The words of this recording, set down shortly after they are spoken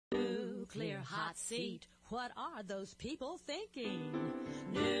hot seat. What are those people thinking?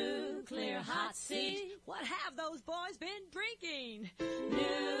 Nuclear hot seat. What have those boys been drinking?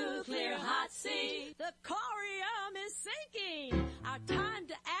 Nuclear hot seat. The corium is sinking. Our time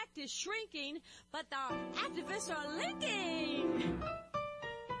to act is shrinking, but our activists are linking.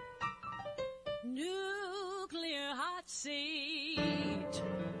 Nuclear hot seat.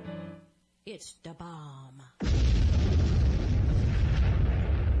 It's the bomb.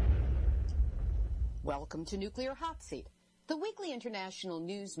 Welcome to Nuclear Hot Seat, the weekly international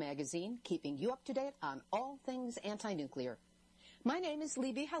news magazine keeping you up to date on all things anti-nuclear. My name is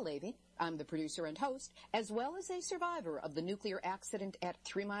Libbe, HaLevy. I'm the producer and host, as well as a survivor of the nuclear accident at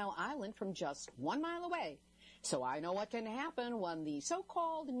 3 Mile Island from just 1 mile away. So I know what can happen when the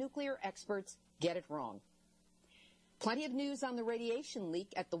so-called nuclear experts get it wrong. Plenty of news on the radiation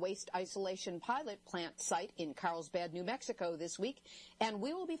leak at the waste isolation pilot plant site in Carlsbad, New Mexico this week, and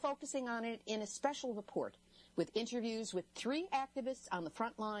we will be focusing on it in a special report with interviews with 3 activists on the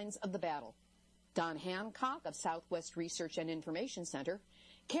front lines of the battle. Don Hancock of Southwest Research and Information Center,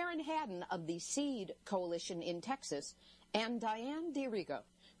 Karen Hadden of the SEED Coalition in Texas, and Diane DeRigo,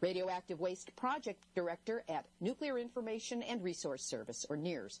 Radioactive Waste Project Director at Nuclear Information and Resource Service, or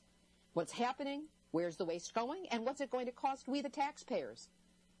NIRS. What's happening? Where's the waste going, and what's it going to cost we the taxpayers?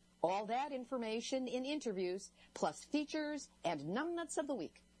 All that information in interviews, plus features and numbnuts of the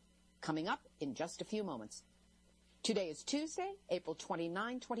week, coming up in just a few moments. Today is Tuesday, April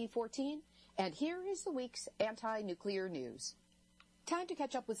 29, 2014, and here is the week's anti-nuclear news. Time to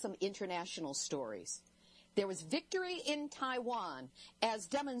catch up with some international stories. There was victory in Taiwan as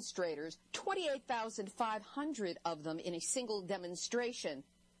demonstrators, 28,500 of them in a single demonstration,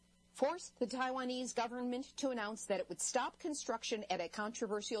 forced the Taiwanese government to announce that it would stop construction at a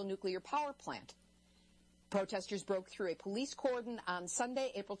controversial nuclear power plant. Protesters broke through a police cordon on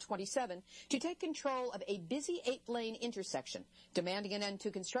Sunday, April 27, to take control of a busy 8-lane intersection, demanding an end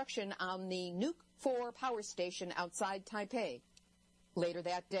to construction on the Nuke 4 power station outside Taipei. Later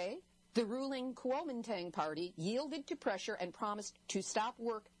that day, the ruling Kuomintang party yielded to pressure and promised to stop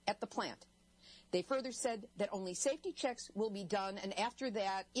work at the plant. They further said that only safety checks will be done, and after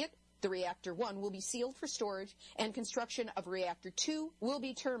that, the Reactor 1 will be sealed for storage, and construction of Reactor 2 will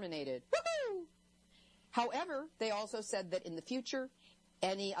be terminated. Woohoo! However, they also said that in the future,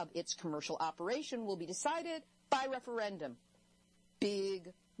 any of its commercial operation will be decided by referendum.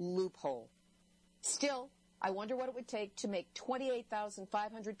 Big loophole. Still, I wonder what it would take to make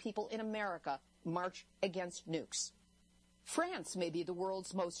 28,500 people in America march against nukes. France may be the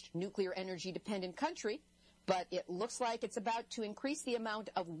world's most nuclear energy-dependent country, but it looks like it's about to increase the amount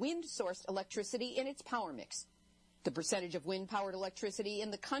of wind-sourced electricity in its power mix. The percentage of wind-powered electricity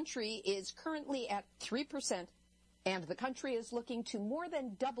in the country is currently at 3%, and the country is looking to more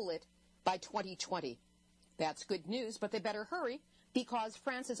than double it by 2020. That's good news, but they better hurry, because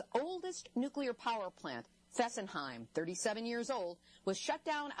France's oldest nuclear power plant, Fessenheim, 37 years old, was shut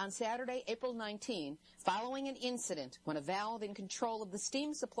down on Saturday, April 19, following an incident when a valve in control of the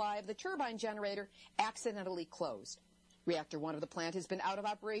steam supply of the turbine generator accidentally closed. Reactor 1 of the plant has been out of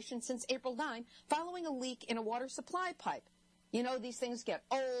operation since April 9, following a leak in a water supply pipe. You know, these things get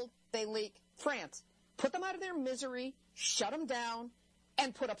old, they leak. France, put them out of their misery, shut them down,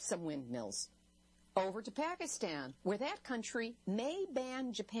 and put up some windmills. Over to Pakistan, where that country may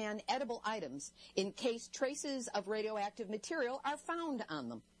ban Japan edible items in case traces of radioactive material are found on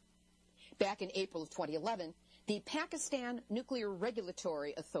them. Back in April of 2011, the Pakistan Nuclear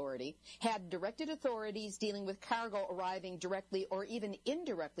Regulatory Authority had directed authorities dealing with cargo arriving directly or even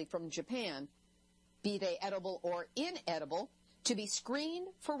indirectly from Japan, be they edible or inedible, to be screened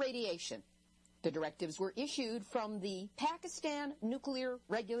for radiation. The directives were issued from the Pakistan Nuclear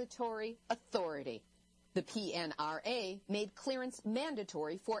Regulatory Authority. The PNRA made clearance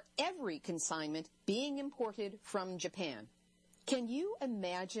mandatory for every consignment being imported from Japan. Can you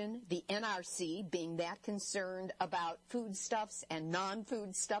imagine the NRC being that concerned about foodstuffs and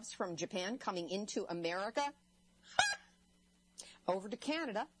non-foodstuffs from Japan coming into America? Over to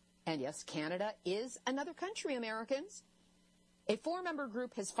Canada, and yes, Canada is another country, Americans. A 4-member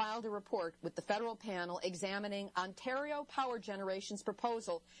group has filed a report with the federal panel examining Ontario Power Generation's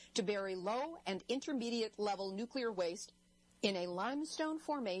proposal to bury low and intermediate level nuclear waste in a limestone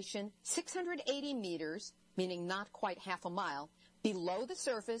formation 680 meters, meaning not quite half a mile, below the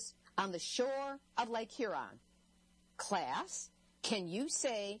surface on the shore of Lake Huron. Class, can you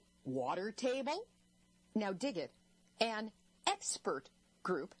say water table? Now dig it. An expert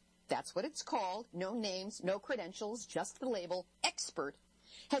group, that's what it's called, no names, no credentials, just the label, expert,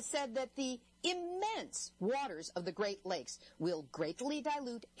 has said that the immense waters of the Great Lakes will greatly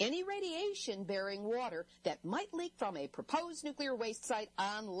dilute any radiation-bearing water that might leak from a proposed nuclear waste site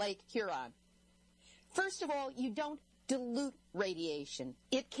on Lake Huron. First of all, you don't dilute radiation.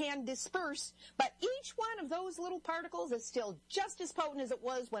 It can disperse, but each one of those little particles is still just as potent as it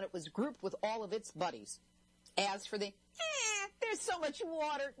was when it was grouped with all of its buddies. As for the, there's so much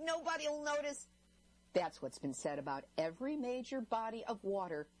water, nobody will notice. That's what's been said about every major body of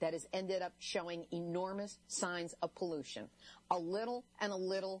water that has ended up showing enormous signs of pollution. A little and a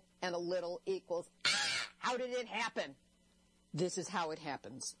little and a little equals, how did it happen? This is how it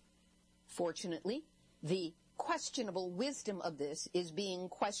happens. Fortunately, the questionable wisdom of this is being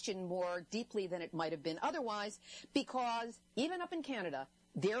questioned more deeply than it might have been otherwise, because even up in Canada,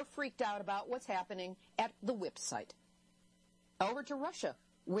 they're freaked out about what's happening at the WIPP site. Over to Russia,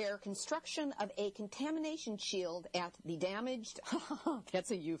 where construction of a contamination shield at the damaged, that's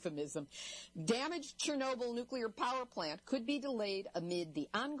a euphemism, damaged Chernobyl nuclear power plant could be delayed amid the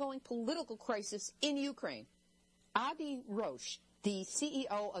ongoing political crisis in Ukraine. Adi Roche, the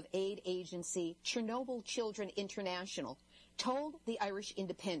CEO of aid agency Chernobyl Children International, told the Irish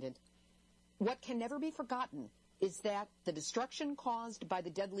Independent, "What can never be forgotten is that the destruction caused by the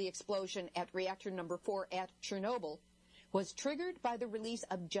deadly explosion at reactor number 4 at Chernobyl was triggered by the release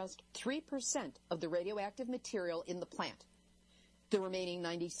of just 3% of the radioactive material in the plant. The remaining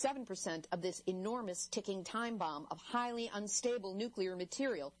 97% of this enormous ticking time bomb of highly unstable nuclear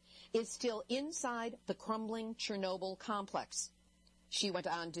material is still inside the crumbling Chernobyl complex." She went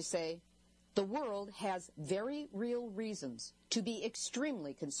on to say, "The world has very real reasons to be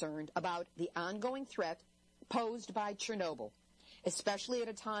extremely concerned about the ongoing threat posed by Chernobyl, especially at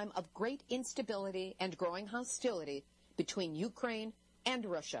a time of great instability and growing hostility between Ukraine and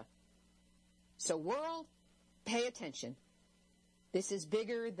Russia. So world, pay attention. This is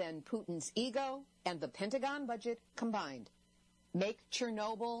bigger than Putin's ego and the Pentagon budget combined. Make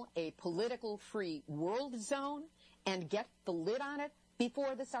Chernobyl a political-free world zone and get the lid on it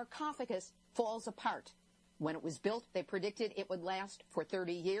before the sarcophagus falls apart. When it was built, they predicted it would last for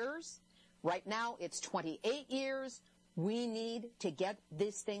 30 years. Right now, it's 28 years. We need to get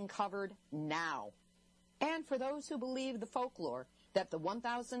this thing covered now." And for those who believe the folklore that the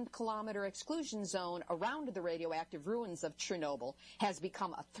 1,000-kilometer exclusion zone around the radioactive ruins of Chernobyl has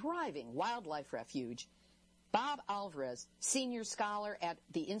become a thriving wildlife refuge, Bob Alvarez, senior scholar at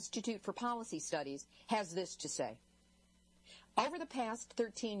the Institute for Policy Studies, has this to say. Over the past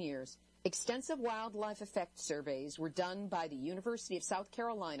 13 years, extensive wildlife effect surveys were done by the University of South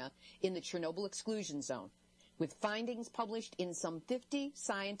Carolina in the Chernobyl exclusion zone, with findings published in some 50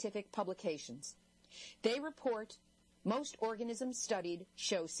 scientific publications. They report most organisms studied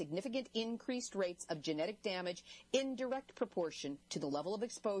show significant increased rates of genetic damage in direct proportion to the level of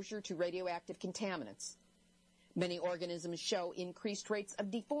exposure to radioactive contaminants. Many organisms show increased rates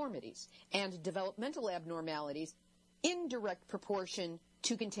of deformities and developmental abnormalities in direct proportion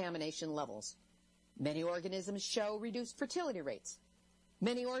to contamination levels. Many organisms show reduced fertility rates.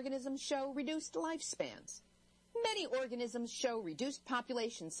 Many organisms show reduced lifespans. Many organisms show reduced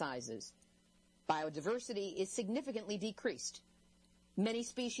population sizes. Biodiversity is significantly decreased. Many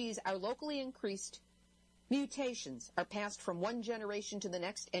species are locally increased. Mutations are passed from one generation to the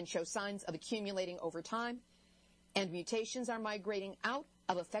next and show signs of accumulating over time. And mutations are migrating out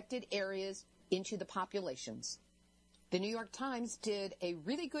of affected areas into the populations. The New York Times did a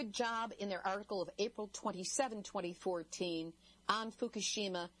really good job in their article of April 27, 2014 on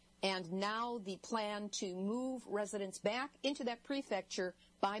Fukushima, and now the plan to move residents back into that prefecture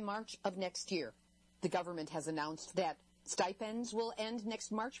by March of next year. The government has announced that stipends will end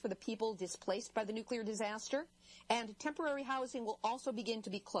next March for the people displaced by the nuclear disaster, and temporary housing will also begin to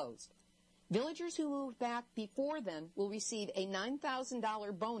be closed. Villagers who moved back before then will receive a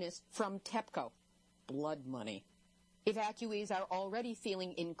 $9,000 bonus from TEPCO. Blood money. Evacuees are already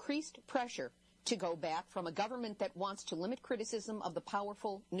feeling increased pressure to go back from a government that wants to limit criticism of the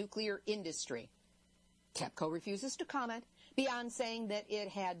powerful nuclear industry. TEPCO refuses to comment beyond saying that it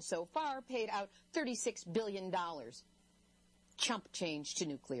had so far paid out $36 billion. Chump change to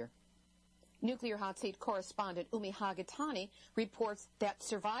nuclear. Nuclear hot seat correspondent Umi Hagatani reports that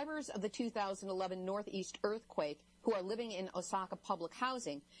survivors of the 2011 Northeast earthquake who are living in Osaka public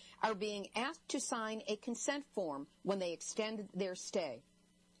housing are being asked to sign a consent form when they extend their stay.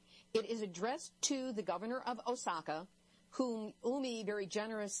 It is addressed to the governor of Osaka, whom Umi very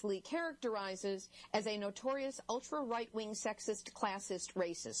generously characterizes as a notorious ultra-right-wing sexist, classist,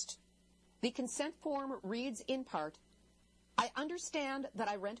 racist. The consent form reads in part, "I understand that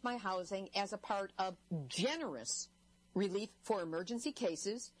I rent my housing as a part of generous relief for emergency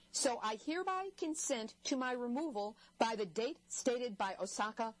cases, so I hereby consent to my removal by the date stated by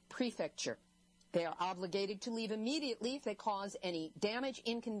Osaka Prefecture. They are obligated to leave immediately if they cause any damage,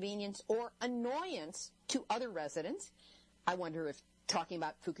 inconvenience, or annoyance to other residents. I wonder if talking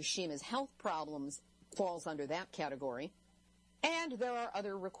about Fukushima's health problems falls under that category. And there are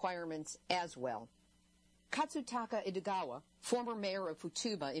other requirements as well. Katsutaka Idegawa, former mayor of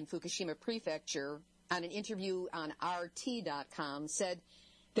Futaba in Fukushima Prefecture, on an interview on RT.com, said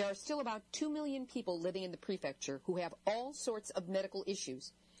there are still about 2 million people living in the prefecture who have all sorts of medical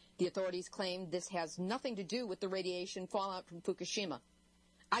issues. The authorities claim this has nothing to do with the radiation fallout from Fukushima.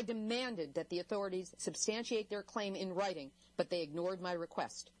 I demanded that the authorities substantiate their claim in writing, but they ignored my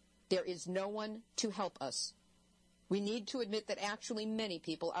request. There is no one to help us. We need to admit that actually many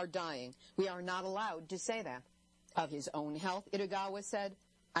people are dying. We are not allowed to say that. Of his own health, Idegawa said,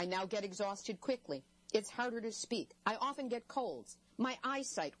 I now get exhausted quickly. It's harder to speak. I often get colds. My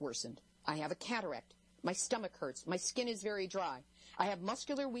eyesight worsened. I have a cataract. My stomach hurts. My skin is very dry. I have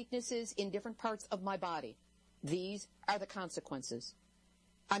muscular weaknesses in different parts of my body. These are the consequences.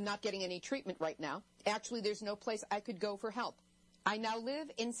 I'm not getting any treatment right now. Actually, there's no place I could go for help. I now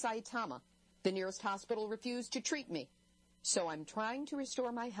live in Saitama. The nearest hospital refused to treat me. So I'm trying to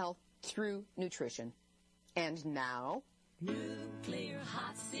restore my health through nutrition. And now... Nuclear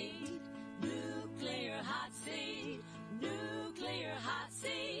hot seat, nuclear hot seat, nuclear hot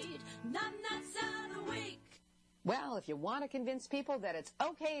seat, nuts of the week. Well, if you want to convince people that it's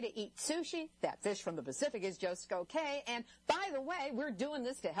okay to eat sushi, that fish from the Pacific is just okay. And by the way, we're doing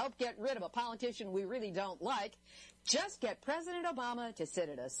this to help get rid of a politician we really don't like. Just get President Obama to sit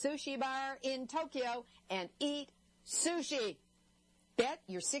at a sushi bar in Tokyo and eat sushi. Bet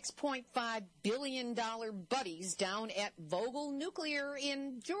your $6.5 billion buddies down at Vogel Nuclear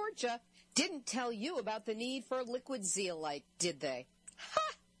in Georgia didn't tell you about the need for liquid zeolite, did they? Ha!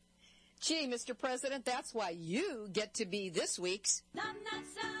 Gee, Mr. President, that's why you get to be this week's Nuts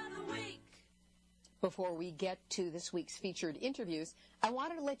of the Week. Before we get to this week's featured interviews, I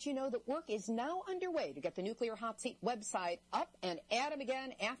wanted to let you know that work is now underway to get the Nuclear Hot Seat website up and at 'em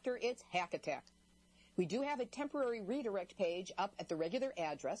again after its hack attack. We do have a temporary redirect page up at the regular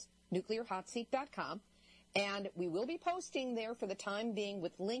address, nuclearhotseat.com, and we will be posting there for the time being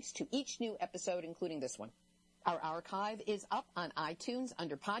with links to each new episode, including this one. Our archive is up on iTunes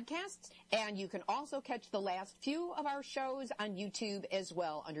under podcasts, and you can also catch the last few of our shows on YouTube as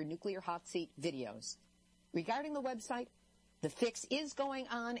well under Nuclear Hot Seat videos. Regarding the website, the fix is going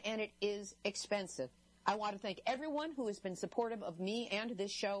on, and it is expensive. I want to thank everyone who has been supportive of me and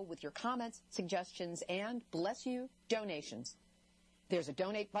this show with your comments, suggestions, and, bless you, donations. There's a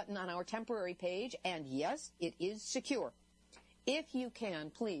donate button on our temporary page, and yes, it is secure. If you can,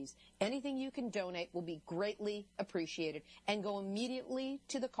 please, anything you can donate will be greatly appreciated and go immediately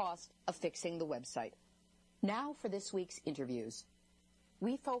to the cost of fixing the website. Now for this week's interviews.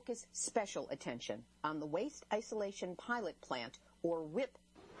 We focus special attention on the Waste Isolation Pilot Plant, or WIPP,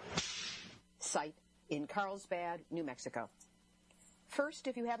 site in Carlsbad, New Mexico. First,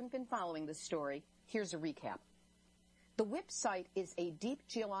 if you haven't been following this story, here's a recap. The WIPP site is a deep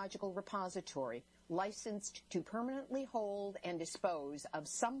geological repository licensed to permanently hold and dispose of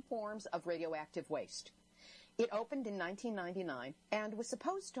some forms of radioactive waste. It opened in 1999 and was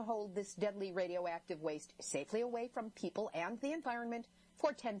supposed to hold this deadly radioactive waste safely away from people and the environment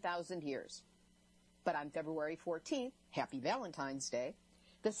for 10,000 years. But on February 14th, happy Valentine's Day,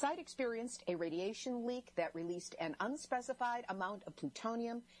 the site experienced a radiation leak that released an unspecified amount of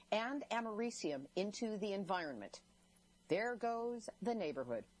plutonium and americium into the environment. There goes the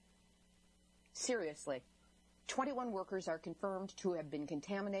neighborhood. Seriously, 21 workers are confirmed to have been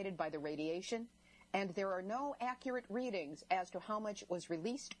contaminated by the radiation, and there are no accurate readings as to how much was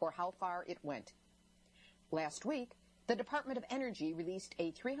released or how far it went. Last week, the Department of Energy released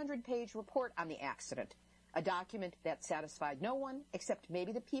a 300-page report on the accident, a document that satisfied no one except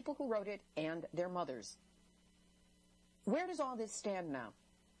maybe the people who wrote it and their mothers. Where does all this stand now?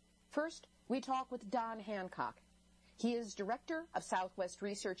 First, we talk with Don Hancock. He is director of Southwest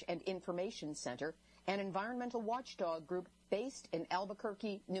Research and Information Center, an environmental watchdog group based in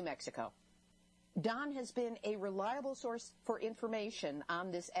Albuquerque, New Mexico. Don has been a reliable source for information on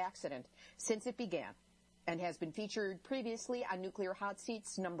this accident since it began and has been featured previously on Nuclear Hot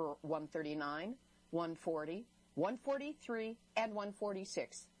Seats number 139, 140, 143, and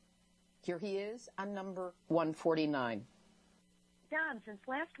 146. Here he is on number 149. Don, since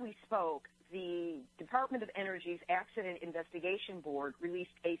last we spoke, the Department of Energy's Accident Investigation Board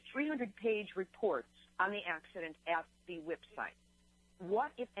released a 300-page report on the accident at the WIPP site.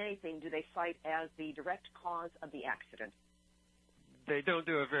 what, if anything, do they cite as the direct cause of the accident? They don't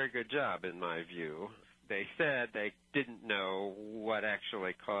do a very good job, in my view. They said they didn't know what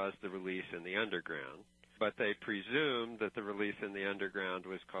actually caused the release in the underground, but they presumed that the release in the underground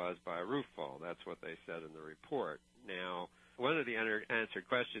was caused by a roof fall. That's what they said in the report. Now, one of the unanswered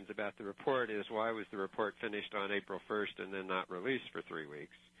questions about the report is why was the report finished on April 1st and then not released for 3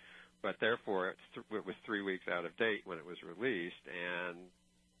 weeks? But therefore, it was 3 weeks out of date when it was released, and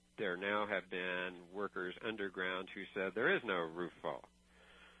there now have been workers underground who said there is no roof fall.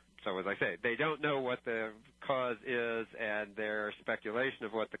 So as I say, they don't know what the cause is, and their speculation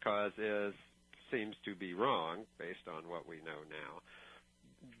of what the cause is seems to be wrong based on what we know now.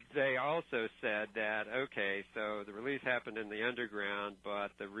 They also said that, okay, so the release happened in the underground, but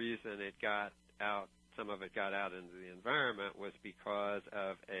the reason it got out, some of it got out into the environment, was because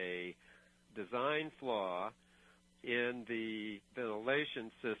of a design flaw in the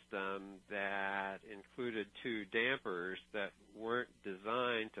ventilation system that included two dampers that weren't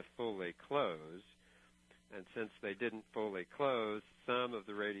designed to fully close. And since they didn't fully close, some of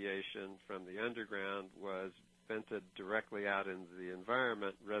the radiation from the underground was vented directly out into the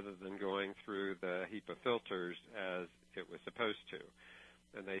environment rather than going through the HEPA filters as it was supposed to.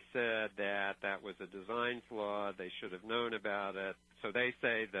 And they said that that was a design flaw. They should have known about it. So they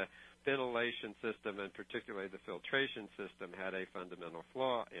say the ventilation system, and particularly the filtration system, had a fundamental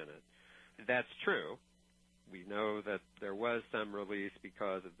flaw in it. That's true. We know that there was some release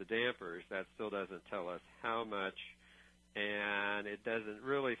because of the dampers. That still doesn't tell us how much, and it doesn't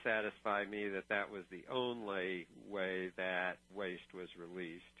really satisfy me that that was the only way that waste was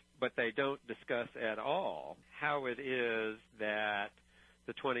released. But they don't discuss at all how it is that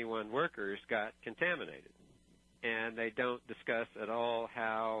the 21 workers got contaminated. And they don't discuss at all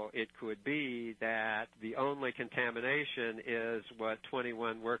how it could be that the only contamination is what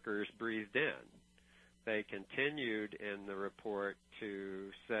 21 workers breathed in. They continued in the report to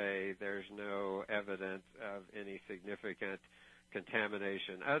say there's no evidence of any significant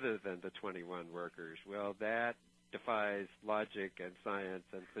contamination other than the 21 workers. Well, that defies logic and science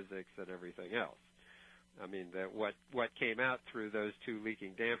and physics and everything else. I mean, that what came out through those two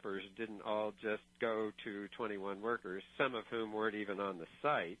leaking dampers didn't all just go to 21 workers, some of whom weren't even on the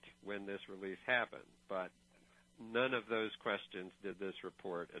site when this release happened. But none of those questions did this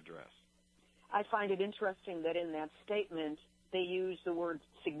report address. I find it interesting that in that statement they use the word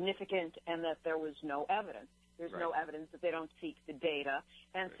significant and that there was no evidence. There's no evidence that they don't seek the data.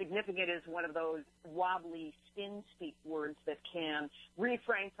 And significant is one of those wobbly spin-speak words that can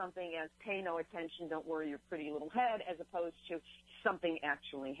reframe something as pay no attention, don't worry your pretty little head, as opposed to something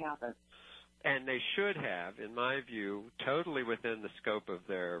actually happened. And they should have, in my view, totally within the scope of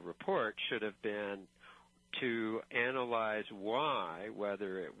their report, should have been to analyze why,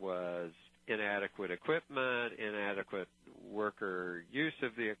 whether it was inadequate equipment, inadequate worker use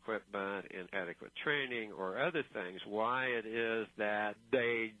of the equipment, inadequate training, or other things, why it is that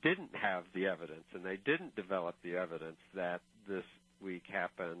they didn't have the evidence and they didn't develop the evidence that this week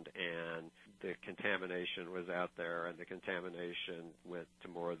happened and the contamination was out there and the contamination went to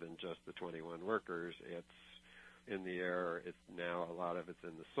more than just the 21 workers. It's in the air. It's now a lot of it's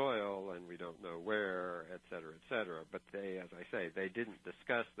in the soil, and we don't know where, et cetera, et cetera. But they, as I say, they didn't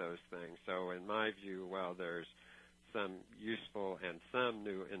discuss those things. So in my view, while there's some useful and some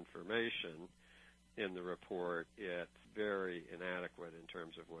new information in the report, it's very inadequate in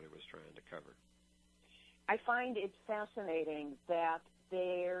terms of what it was trying to cover. I find it fascinating that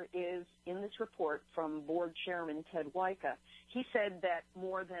there is, in this report from Board Chairman Ted Wyka, he said that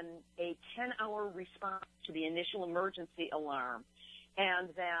more than a 10-hour response to the initial emergency alarm, and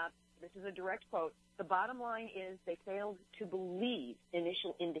that, this is a direct quote, the bottom line is they failed to believe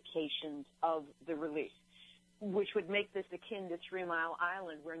initial indications of the release, which would make this akin to 3 Mile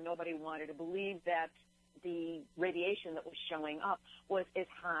Island, where nobody wanted to believe that the radiation that was showing up was as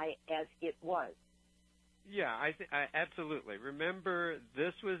high as it was. Yeah, I absolutely. Remember,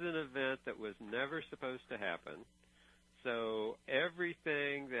 this was an event that was never supposed to happen. So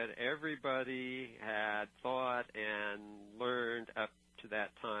everything that everybody had thought and learned up to that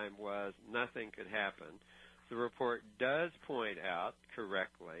time was nothing could happen. The report does point out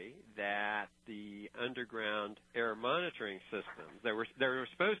correctly that the underground air monitoring systems, there were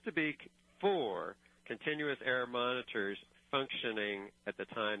supposed to be 4 continuous air monitors functioning at the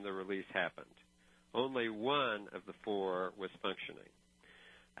time the release happened. Only one of the 4 was functioning.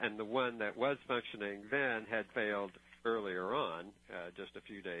 And the one that was functioning then had failed earlier on, just a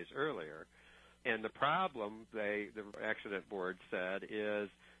few days earlier. And the problem, the accident board said, is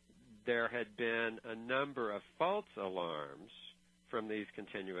there had been a number of false alarms from these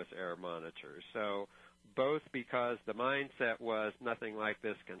continuous air monitors. So both because the mindset was nothing like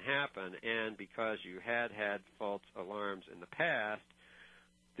this can happen and because you had false alarms in the past,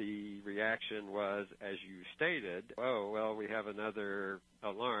 the reaction was, as you stated, oh, well, we have another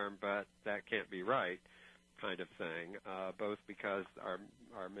alarm, but that can't be right, kind of thing, both because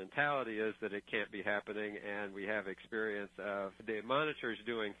our mentality is that it can't be happening and we have experience of the monitors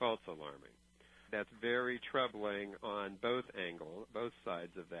doing false alarming. That's very troubling on both angles, both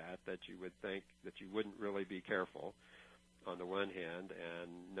sides of that you would think that you wouldn't really be careful on the one hand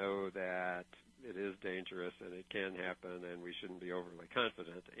and know that it is dangerous and it can happen and we shouldn't be overly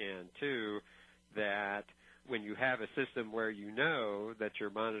confident. And two, that when you have a system where you know that your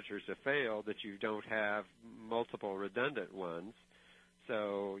monitors have failed, that you don't have multiple redundant ones.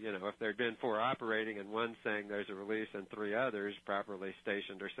 So, if there had been 4 operating and one saying there's a release and 3 others properly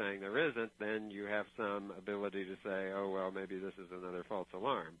stationed are saying there isn't, then you have some ability to say, oh, well, maybe this is another false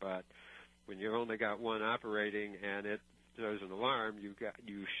alarm. But when you only got one operating and it throws an alarm,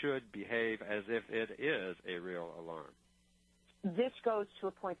 you should behave as if it is a real alarm. This goes to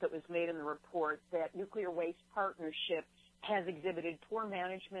a point that was made in the report that Nuclear Waste Partnership has exhibited poor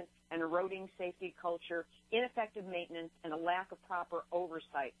management, an eroding safety culture, ineffective maintenance, and a lack of proper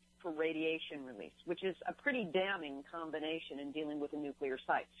oversight for radiation release, which is a pretty damning combination in dealing with a nuclear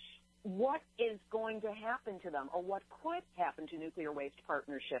site. What is going to happen to them, or what could happen to Nuclear Waste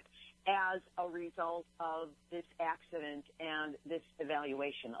Partnership as a result of this accident and this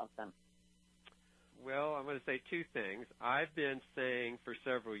evaluation of them? Well, I'm going to say 2 things. I've been saying for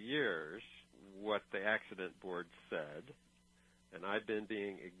several years what the accident board said, and I've been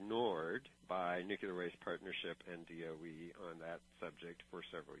being ignored by Nuclear Waste Partnership and DOE on that subject for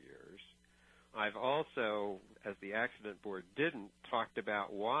several years. I've also, as the accident board didn't, talked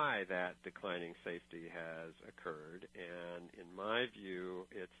about why that declining safety has occurred, and in my view,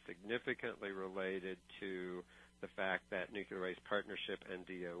 it's significantly related to the fact that Nuclear Waste Partnership and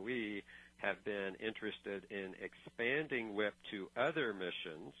DOE have been interested in expanding WIPP to other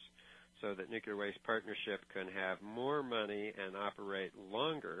missions so that Nuclear Waste Partnership can have more money and operate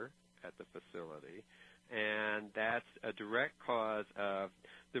longer at the facility. And that's a direct cause of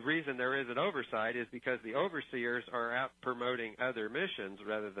the reason there is an oversight is because the overseers are out promoting other missions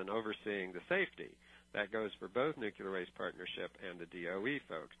rather than overseeing the safety. That goes for both Nuclear Waste Partnership and the DOE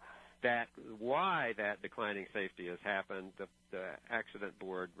folks. That why that declining safety has happened, the accident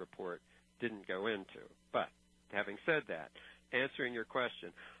board report didn't go into. But having said that, answering your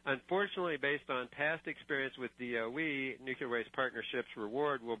question, unfortunately, based on past experience with DOE, Nuclear Waste Partnership's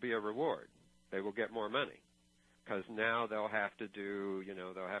reward will be a reward. They will get more money because now they'll have to do,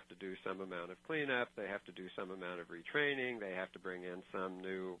 some amount of cleanup. They have to do some amount of retraining. They have to bring in some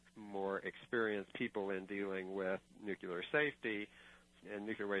new, more experienced people in dealing with nuclear safety. And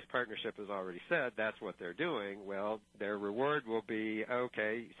Nuclear Waste Partnership has already said that's what they're doing. Well, their reward will be,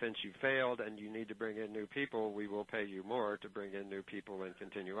 okay, since you failed and you need to bring in new people, we will pay you more to bring in new people and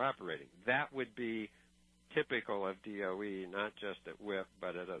continue operating. That would be typical of DOE, not just at WIPP,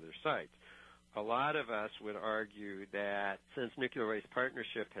 but at other sites. A lot of us would argue that since Nuclear Waste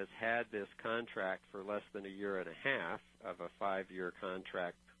Partnership has had this contract for less than a year and a half of a 5-year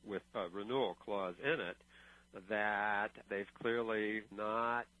contract with a renewal clause in it, that they've clearly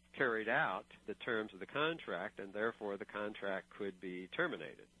not carried out the terms of the contract, and therefore the contract could be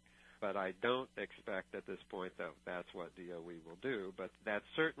terminated. But I don't expect at this point that that's what DOE will do, but that's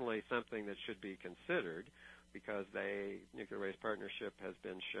certainly something that should be considered because Nuclear Waste Partnership has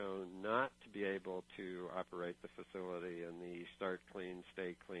been shown not to be able to operate the facility in the start clean,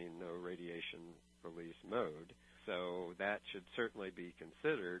 stay clean, no radiation release mode. So that should certainly be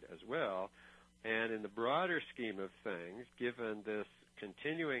considered as well. And in the broader scheme of things, given this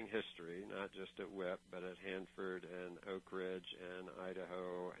continuing history, not just at WIPP, but at Hanford and Oak Ridge and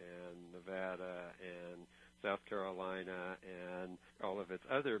Idaho and Nevada and South Carolina and all of its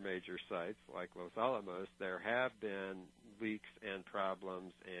other major sites like Los Alamos, there have been leaks and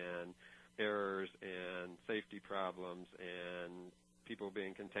problems and errors and safety problems and people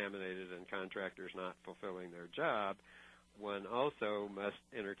being contaminated and contractors not fulfilling their job. One also must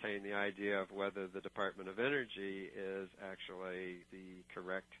entertain the idea of whether the Department of Energy is actually the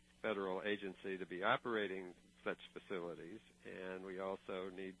correct federal agency to be operating such facilities, and we also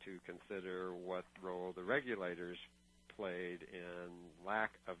need to consider what role the regulators played in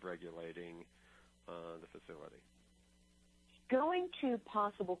lack of regulating the facility. Going to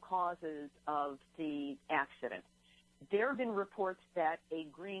possible causes of the accident, there have been reports that a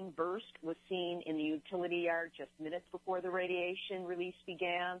green burst was seen in the utility yard just minutes before the radiation release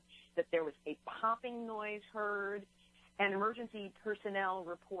began, that there was a popping noise heard, and emergency personnel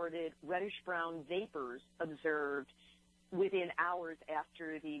reported reddish-brown vapors observed within hours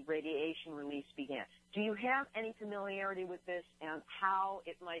after the radiation release began. Do you have any familiarity with this and how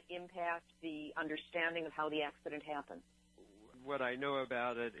it might impact the understanding of how the accident happened? What I know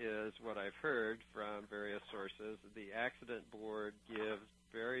about it is what I've heard from various sources. The accident board gives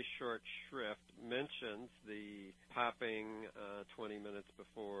very short shrift, mentions the popping 20 minutes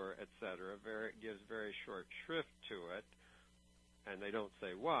before, etc. Gives very short shrift to it, and they don't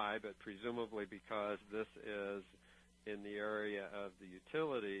say why, but presumably because this is in the area of the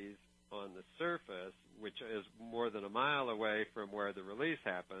utilities on the surface, which is more than a mile away from where the release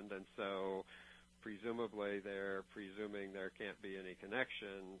happened, and so presumably they're presuming there can't be any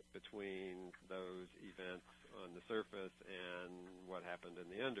connection between those events on the surface and what happened in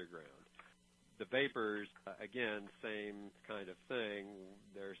the underground. The vapors, again, same kind of thing.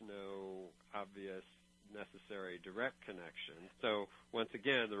 There's no obvious necessary direct connection. So once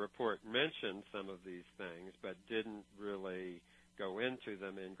again, the report mentioned some of these things, but didn't really go into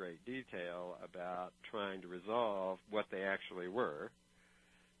them in great detail about trying to resolve what they actually were,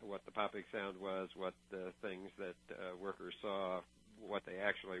 what the popping sound was, what the things that workers saw, what they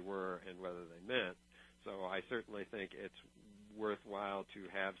actually were, and whether they meant. So I certainly think it's worthwhile to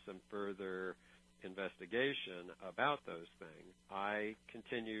have some further investigation about those things. I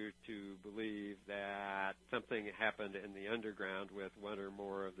continue to believe that something happened in the underground with one or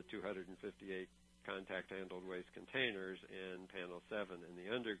more of the 258 contact-handled waste containers in Panel 7 in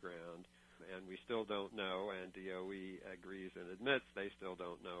the underground, and we still don't know, and DOE agrees and admits they still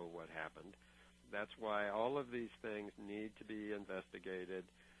don't know what happened. That's why all of these things need to be investigated.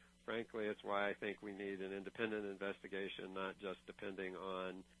 Frankly, it's why I think we need an independent investigation, not just depending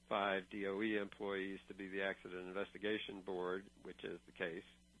on 5 DOE employees to be the Accident Investigation Board, which is the case.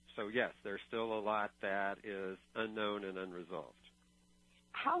 So, yes, there's still a lot that is unknown and unresolved.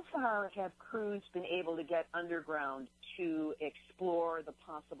 How far have crews been able to get underground to explore the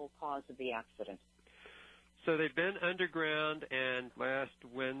possible cause of the accident? So they've been underground, and last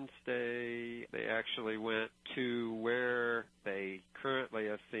Wednesday they actually went to where they currently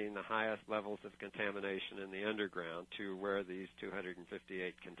have seen the highest levels of contamination in the underground, to where these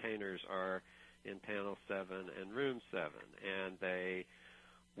 258 containers are in Panel 7 and Room 7. And they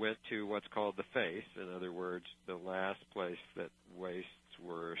went to what's called the face, in other words, the last place that wastes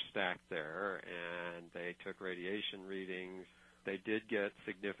were stacked there, and they took radiation readings. They did get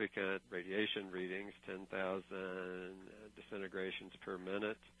significant radiation readings, 10,000 disintegrations per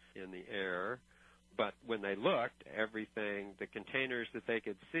minute in the air. But when they looked, everything, the containers that they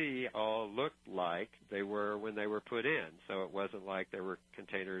could see all looked like they were when they were put in. So it wasn't like there were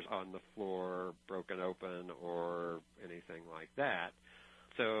containers on the floor, broken open, or anything like that.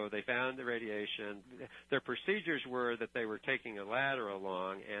 So they found the radiation. Their procedures were that they were taking a ladder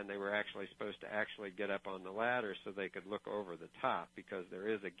along, and they were actually supposed to actually get up on the ladder so they could look over the top, because there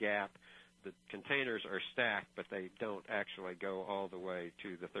is a gap. The containers are stacked, but they don't actually go all the way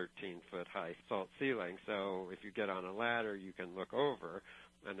to the 13-foot high salt ceiling. So if you get on a ladder, you can look over.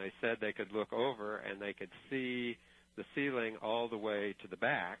 And they said they could look over, and they could see the ceiling all the way to the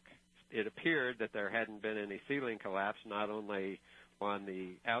back. It appeared that there hadn't been any ceiling collapse, not only on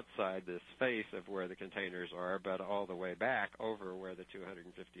the outside, this face of where the containers are, but all the way back over where the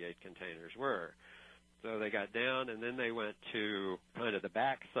 258 containers were. So they got down, and then they went to kind of the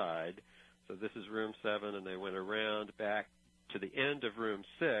back side. So this is Room 7, and they went around back to the end of Room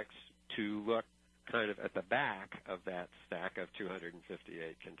 6 to look kind of at the back of that stack of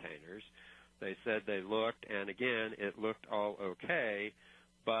 258 containers. They said they looked, and again, it looked all okay,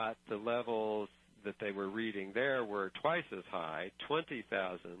 but the levels that they were reading there were twice as high,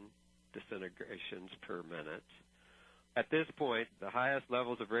 20,000 disintegrations per minute. At this point, the highest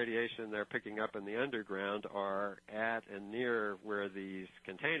levels of radiation they're picking up in the underground are at and near where these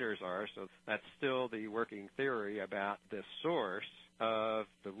containers are, so that's still the working theory about the source of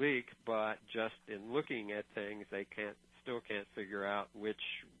the leak, but just in looking at things, they still can't figure out which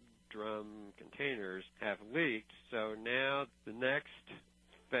drum containers have leaked. So now the next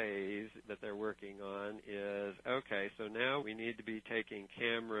phase that they're working on is, okay, so now we need to be taking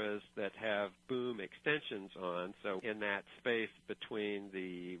cameras that have boom extensions on, so in that space between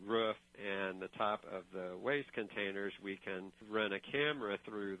the roof and the top of the waste containers, we can run a camera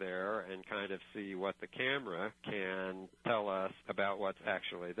through there and kind of see what the camera can tell us about what's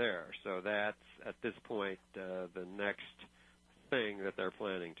actually there. So that's, at this point, the next thing that they're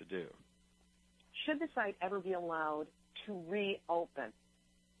planning to do. Should the site ever be allowed to reopen,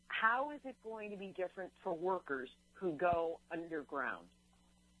 how is it going to be different for workers who go underground?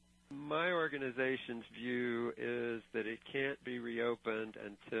 My organization's view is that it can't be reopened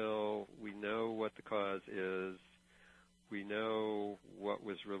until we know what the cause is, we know what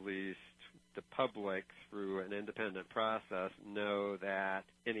was released, the public, through an independent process, know that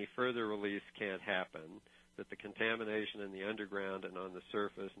any further release can't happen, that the contamination in the underground and on the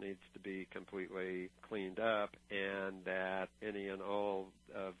surface needs to be completely cleaned up, and that any and all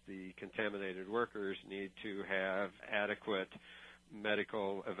of the contaminated workers need to have adequate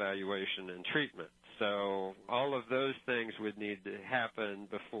medical evaluation and treatment. So all of those things would need to happen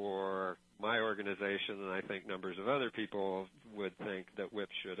before my organization, and I think numbers of other people, would think that WIPP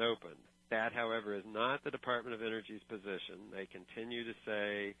should open. That, however, is not the Department of Energy's position. They continue to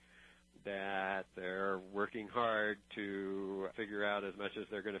say that they're working hard to figure out as much as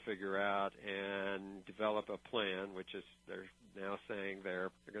they're going to figure out and develop a plan, which is they're now saying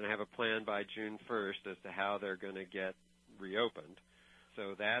they're going to have a plan by June 1st as to how they're going to get reopened.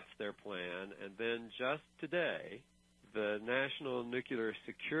 So that's their plan. And then just today, the National Nuclear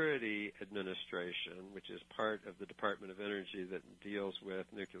Security Administration, which is part of the Department of Energy that deals with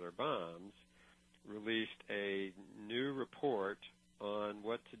nuclear bombs, released a new report on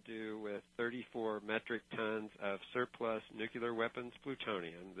what to do with 34 metric tons of surplus nuclear weapons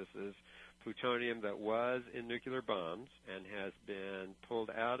plutonium. This is plutonium that was in nuclear bombs and has been pulled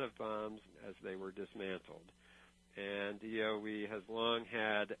out of bombs as they were dismantled. And DOE has long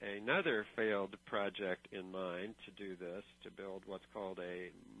had another failed project in mind to do this, to build what's called a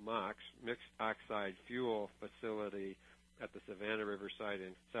MOX, mixed oxide fuel facility at the Savannah River site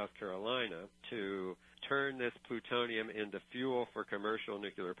in South Carolina, to turn this plutonium into fuel for commercial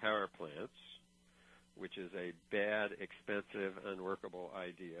nuclear power plants, which is a bad, expensive, unworkable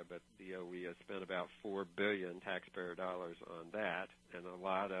idea, but DOE has spent about $4 billion taxpayer dollars on that, and a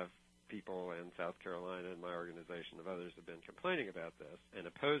lot of people in South Carolina and my organization of others have been complaining about this and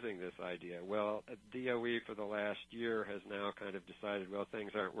opposing this idea. Well, DOE for the last year has now kind of decided, well,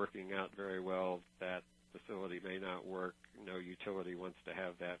 things aren't working out very well. That facility may not work. No utility wants to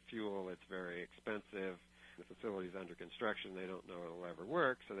have that fuel. It's very expensive. The facility's under construction. They don't know it'll ever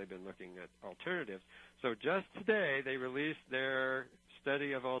work, so they've been looking at alternatives. So just today they released their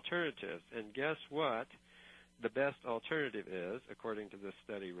study of alternatives, and guess what? The best alternative is, according to this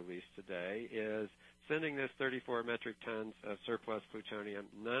study released today, is sending this 34 metric tons of surplus plutonium,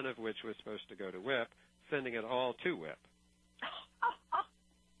 none of which was supposed to go to WIPP, sending it all to WIPP.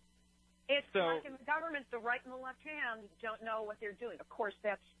 It's like in the government, the right and the left hand don't know what they're doing. Of course,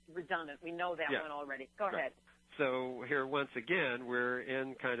 that's redundant. We know that one already. Go ahead. So here, once again, we're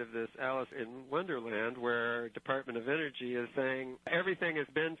in kind of this Alice in Wonderland where Department of Energy is saying everything has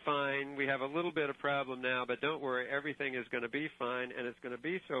been fine. We have a little bit of problem now, but don't worry, everything is going to be fine, and it's going to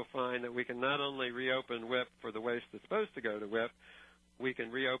be so fine that we can not only reopen WIPP for the waste that's supposed to go to WIPP, we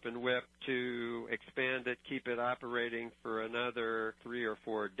can reopen WIPP to expand it, keep it operating for another 3 or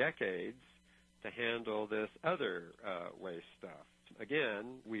 4 decades to handle this other waste stuff.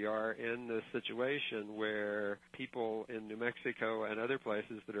 Again, we are in this situation where people in New Mexico and other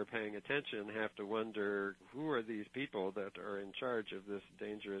places that are paying attention have to wonder, who are these people that are in charge of this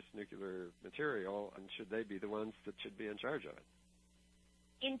dangerous nuclear material, and should they be the ones that should be in charge of it?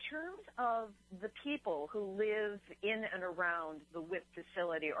 In terms of the people who live in and around the WIPP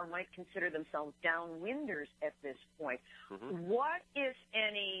facility or might consider themselves downwinders at this point, what, if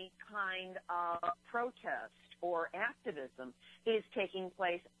any, kind of protest or activism is taking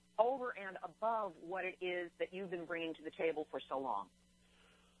place over and above what it is that you've been bringing to the table for so long?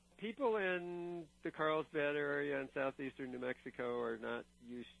 People in the Carlsbad area in southeastern New Mexico are not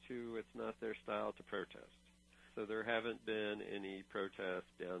used to, it's not their style to protest. So there haven't been any protests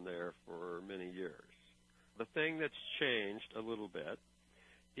down there for many years. The thing that's changed a little bit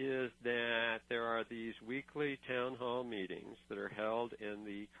is that there are these weekly town hall meetings that are held in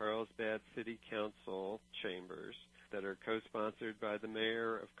the Carlsbad City Council chambers that are co-sponsored by the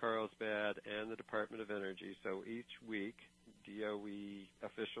mayor of Carlsbad and the Department of Energy. So each week, DOE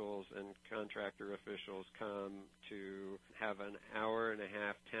officials and contractor officials come to have an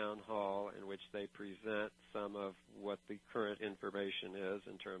hour-and-a-half town hall in which they present some of what the current information is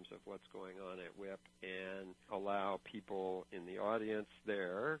in terms of what's going on at WIPP and allow people in the audience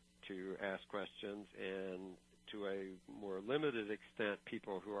there to ask questions, and to a more limited extent,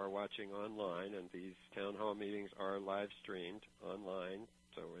 people who are watching online, and these town hall meetings are live streamed online,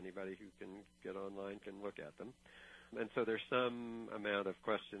 so anybody who can get online can look at them. And so there's some amount of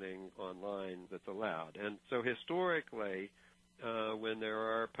questioning online that's allowed. And so historically, when there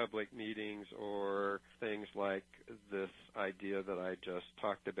are public meetings or things like this idea that I just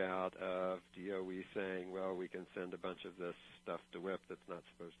talked about of DOE saying, well, we can send a bunch of this stuff to WIPP that's not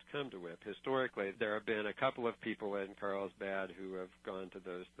supposed to come to WIPP. Historically, there have been a couple of people in Carlsbad who have gone to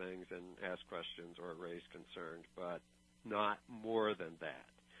those things and asked questions or raised concerns, but not more than that.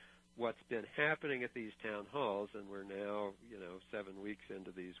 What's been happening at these town halls, and we're now, 7 weeks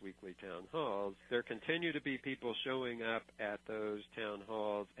into these weekly town halls, there continue to be people showing up at those town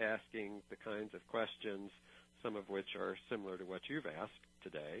halls asking the kinds of questions, some of which are similar to what you've asked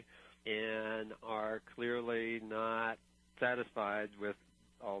today, and are clearly not satisfied with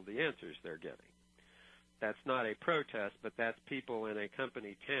all the answers they're getting. That's not a protest, but that's people in a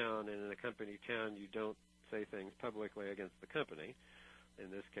company town, and in a company town you don't say things publicly against the company. In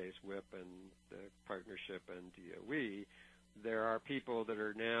this case, WIPP and the partnership and DOE, there are people that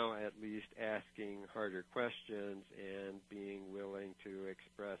are now at least asking harder questions and being willing to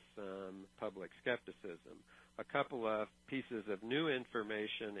express some public skepticism. A couple of pieces of new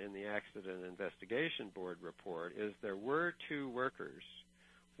information in the Accident Investigation Board report is there were 2 workers,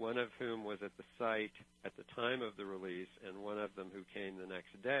 one of whom was at the site at the time of the release and one of them who came the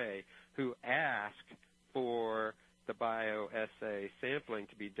next day, who asked for the bioassay sampling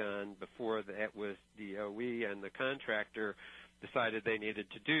to be done before that was DOE, and the contractor decided they needed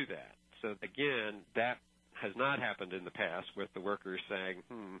to do that. So again, that has not happened in the past with the workers saying,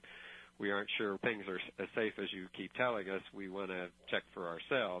 we aren't sure things are as safe as you keep telling us. We want to check for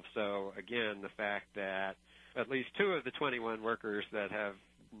ourselves. So again, the fact that at least 2 of the 21 workers that have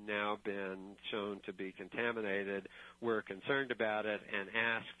now been shown to be contaminated were concerned about it and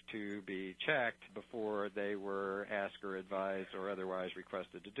asked to be checked before they were asked or advised or otherwise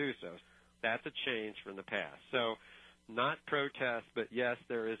requested to do so. That's a change from the past. So not protest, but yes,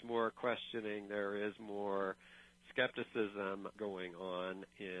 there is more questioning, there is more skepticism going on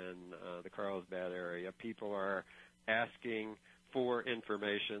in the Carlsbad area. People are asking for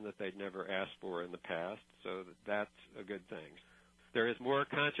information that they'd never asked for in the past, so that's a good thing. There is more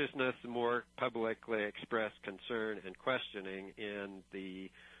consciousness, more publicly expressed concern and questioning in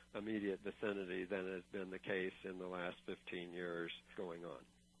the immediate vicinity than has been the case in the last 15 years going on.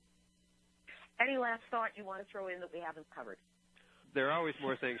 Any last thought you want to throw in that we haven't covered? There are always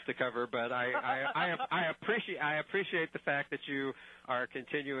more things to cover, but I appreciate the fact that you are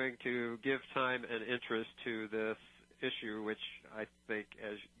continuing to give time and interest to this issue, which I think,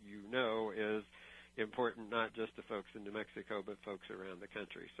 as you know, is important not just to folks in New Mexico, but folks around the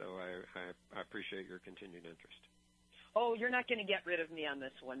country. So I appreciate your continued interest. Oh, you're not going to get rid of me on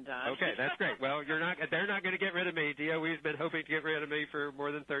this one, Don. Okay, that's great. Well, they're not going to get rid of me. DOE's been hoping to get rid of me for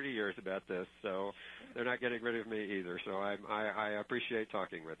more than 30 years about this, so they're not getting rid of me either. So I appreciate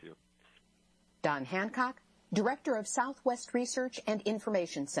talking with you. Don Hancock, Director of Southwest Research and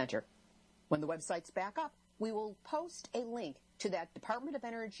Information Center. When the website's back up, we will post a link to that Department of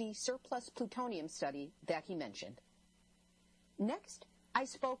Energy surplus plutonium study that he mentioned. Next, I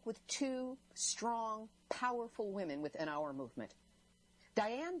spoke with 2 strong, powerful women within our movement.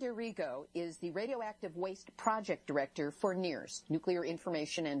 Diane DeRigo is the Radioactive Waste Project Director for NIRS, Nuclear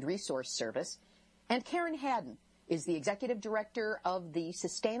Information and Resource Service, and Karen Hadden is the Executive Director of the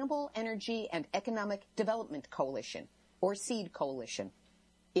Sustainable Energy and Economic Development Coalition, or SEED Coalition.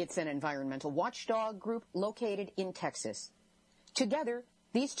 It's an environmental watchdog group located in Texas. Together,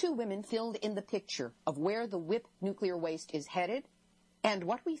 these 2 women filled in the picture of where the WIPP nuclear waste is headed and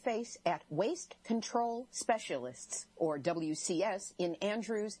what we face at Waste Control Specialists, or WCS, in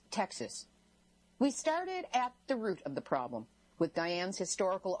Andrews, Texas. We started at the root of the problem with Diane's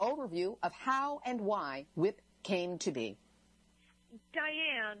historical overview of how and why WIPP came to be.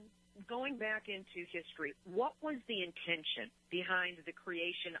 Diane, going back into history, what was the intention behind the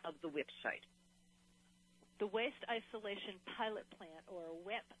creation of the WIPP site? The Waste Isolation Pilot Plant, or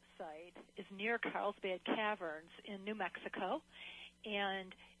WIPP site, is near Carlsbad Caverns in New Mexico,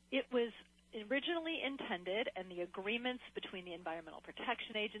 and it was originally intended, and the agreements between the Environmental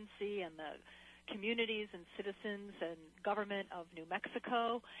Protection Agency and the communities and citizens and government of New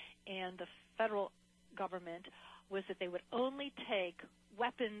Mexico and the federal government was that they would only take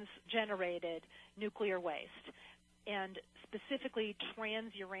weapons-generated nuclear waste, and specifically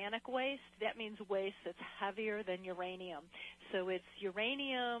transuranic waste. That means waste that's heavier than uranium. So it's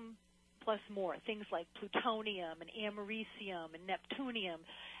uranium plus more, things like plutonium and americium and neptunium.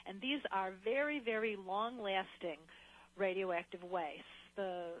 And these are very, very long-lasting radioactive wastes.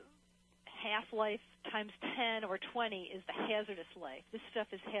 The half-life times 10 or 20 is the hazardous life. This stuff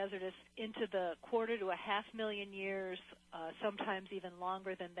is hazardous into the 250,000 to 500,000 years, sometimes even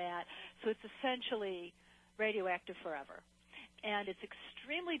longer than that. So it's essentially radioactive forever. and it's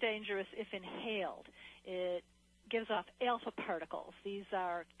extremely dangerous if inhaled. It gives off alpha particles. These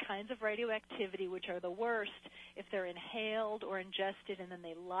are kinds of radioactivity which are the worst if they're inhaled or ingested, and then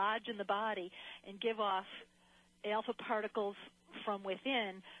they lodge in the body and give off alpha particles from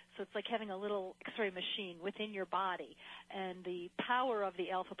within. So it's like having a little X-ray machine within your body. And the power of the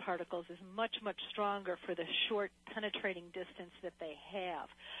alpha particles is much, much stronger for the short penetrating distance that they have.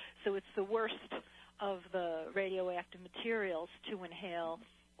 So it's the worst of the radioactive materials to inhale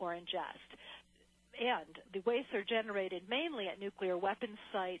or ingest. And the wastes are generated mainly at nuclear weapons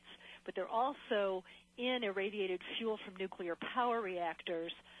sites, but they're also in irradiated fuel from nuclear power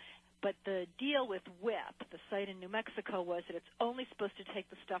reactors. But the deal with WIPP, the site in New Mexico, was that it's only supposed to take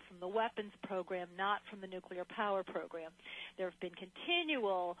the stuff from the weapons program, not from the nuclear power program. There have been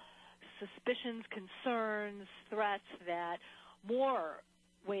continual suspicions, concerns, threats that more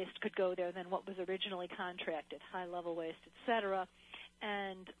waste could go there than what was originally contracted, high-level waste, et cetera.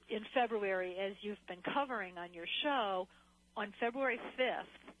 And in February, as you've been covering on your show, on February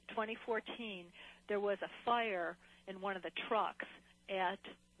 5th, 2014, there was a fire in one of the trucks at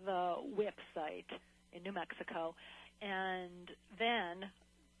the WIPP site in New Mexico, and then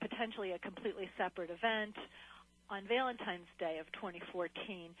potentially a completely separate event on Valentine's Day of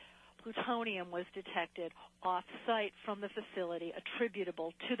 2014, plutonium was detected off-site from the facility,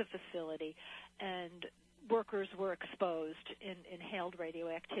 attributable to the facility, and workers were exposed in inhaled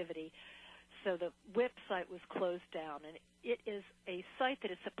radioactivity. So the WIPP site was closed down, and it is a site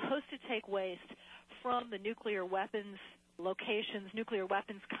that is supposed to take waste from the nuclear weapons locations, nuclear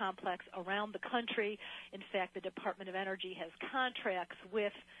weapons complex around the country. In fact, the Department of Energy has contracts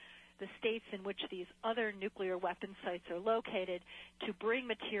with the states in which these other nuclear weapons sites are located to bring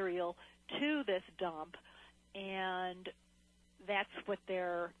material to this dump, and that's what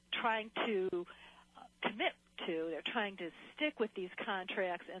they're trying to commit to. They're trying to stick with these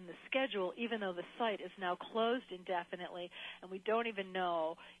contracts and the schedule, even though the site is now closed indefinitely, and we don't even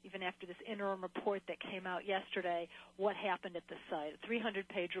know, even after this interim report that came out yesterday, what happened at the site. A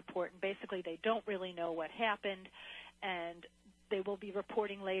 300-page report, and basically they don't really know what happened, and they will be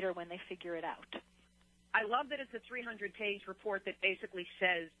reporting later when they figure it out. I love that it's a 300-page report that basically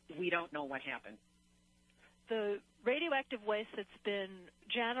says we don't know what happened. The radioactive waste that's been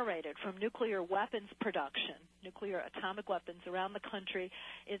generated from nuclear weapons production, nuclear atomic weapons around the country,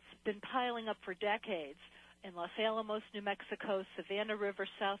 it's been piling up for decades in Los Alamos, New Mexico, Savannah River,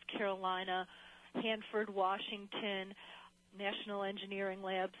 South Carolina, Hanford, Washington, National Engineering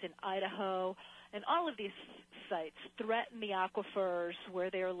Labs in Idaho, and all of these sites threaten the aquifers where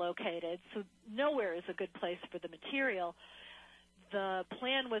they are located, so nowhere is a good place for the material. The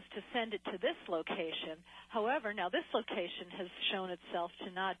plan was to send it to this location. However, now this location has shown itself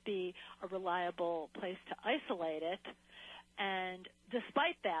to not be a reliable place to isolate it, and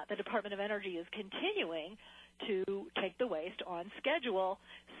despite that, the Department of Energy is continuing to take the waste on schedule,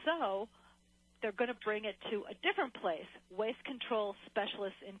 so they're going to bring it to a different place, Waste Control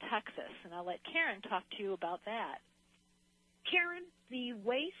Specialists in Texas, and I'll let Karen talk to you about that. Karen, the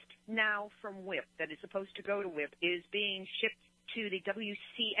waste now from WIPP that is supposed to go to WIPP is being shipped to the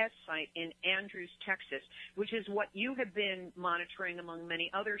WCS site in Andrews, Texas, which is what you have been monitoring among many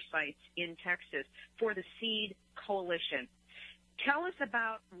other sites in Texas for the SEED Coalition. Tell us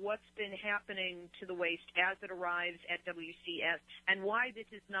about what's been happening to the waste as it arrives at WCS and why this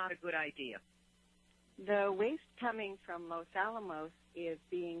is not a good idea. The waste coming from Los Alamos is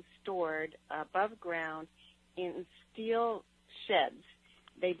being stored above ground in steel sheds.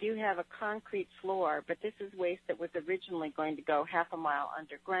 They do have a concrete floor, but this is waste that was originally going to go half a mile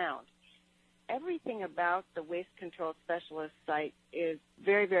underground. Everything about the Waste Control Specialist site is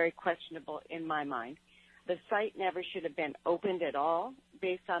very, very questionable in my mind. The site never should have been opened at all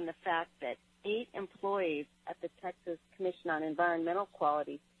based on the fact that 8 employees at the Texas Commission on Environmental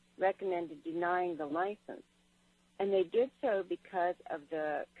Quality recommended denying the license. And they did so because of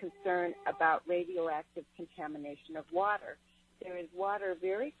the concern about radioactive contamination of water. There is water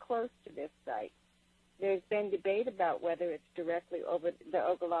very close to this site. There's been debate about whether it's directly over the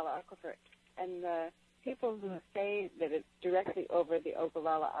Ogallala Aquifer, and the people who say that it's directly over the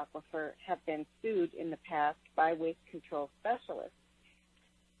Ogallala Aquifer have been sued in the past by Waste Control Specialists.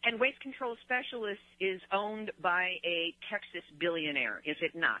 And Waste Control Specialists is owned by a Texas billionaire, is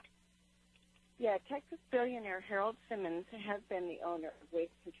it not? Yeah, Texas billionaire Harold Simmons has been the owner of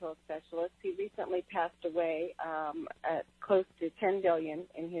Waste Control Specialists. He recently passed away at close to $10 billion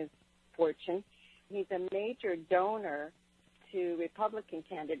in his fortune. He's a major donor to Republican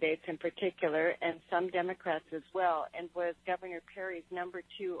candidates in particular and some Democrats as well, and was Governor Perry's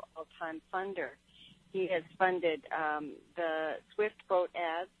 #2 all-time funder. He has funded the Swift vote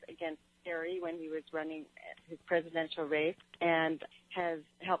ads against Kerry when he was running his presidential race, and has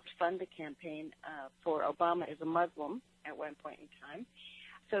helped fund the campaign for Obama as a Muslim at one point in time.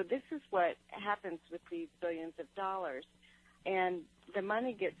 So this is what happens with these billions of dollars. And the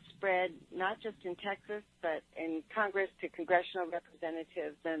money gets spread not just in Texas, but in Congress to congressional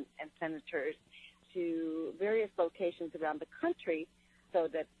representatives and senators to various locations around the country so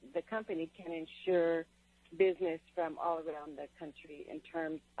that the company can ensure business from all around the country in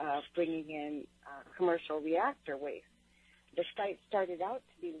terms of bringing in commercial reactor waste. The site started out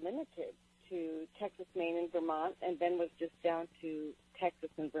to be limited to Texas, Maine, and Vermont, and then was just down to Texas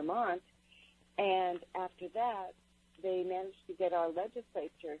and Vermont. And after that, they managed to get our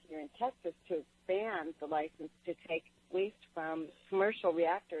legislature here in Texas to expand the license to take waste from commercial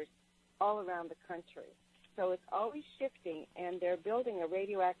reactors all around the country. So it's always shifting, and they're building a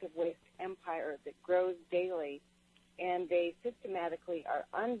radioactive waste empire that grows daily, and they systematically are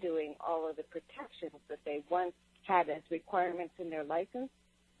undoing all of the protections that they once had as requirements in their license.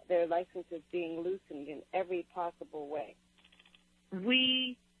 Their license is being loosened in every possible way.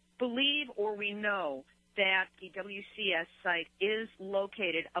 We believe, or we know, that the WCS site is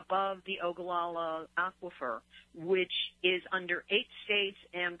located above the Ogallala Aquifer, which is under 8 states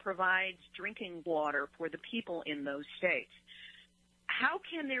and provides drinking water for the people in those states. How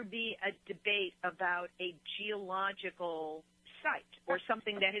can there be a debate about a geological site or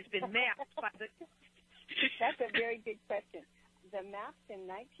something that has been mapped by the... That's a very good question. The maps in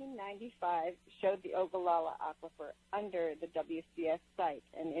 1995 showed the Ogallala Aquifer under the WCS site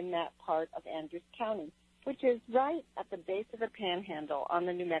and in that part of Andrews County, which is right at the base of the Panhandle on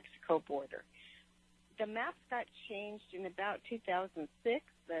the New Mexico border. The maps got changed in about 2006,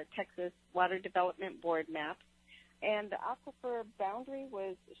 the Texas Water Development Board maps, and the aquifer boundary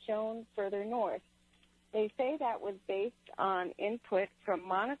was shown further north. They say that was based on input from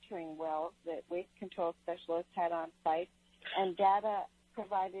monitoring wells that waste control specialists had on site and data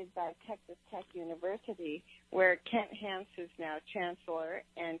provided by Texas Tech University, where Kent Hance is now chancellor,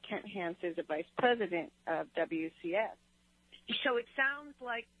 and Kent Hance is a vice president of WCS. So it sounds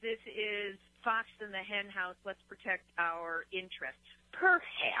like this is fox in the hen house, let's protect our interests.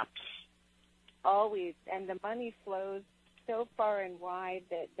 Perhaps. Always. And the money flows so far and wide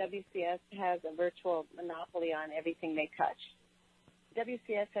that WCS has a virtual monopoly on everything they touch.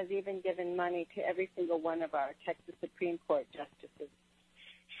 WCS has even given money to every single one of our Texas Supreme Court justices.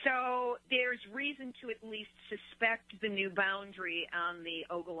 So there's reason to at least suspect the new boundary on the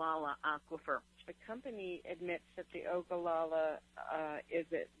Ogallala Aquifer. The company admits that the Ogallala is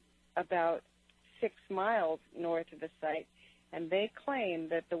at about 6 miles north of the site, and they claim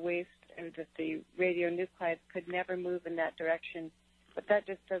that the waste or that the radionuclides could never move in that direction, but that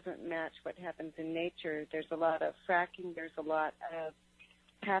just doesn't match what happens in nature. There's a lot of fracking. There's a lot of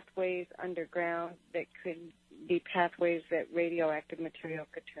pathways underground that could be pathways that radioactive material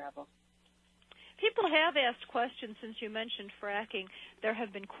could travel. People have asked questions since you mentioned fracking. There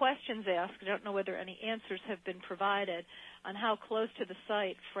have been questions asked. I don't know whether any answers have been provided on how close to the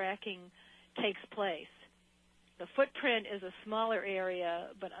site fracking takes place. The footprint is a smaller area,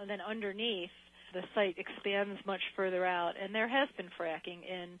 but then underneath, the site expands much further out, and there has been fracking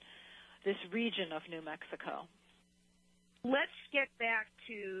in this region of New Mexico. Let's get back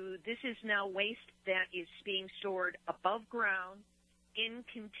to this is now waste that is being stored above ground in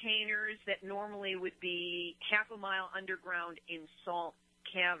containers that normally would be half a mile underground in salt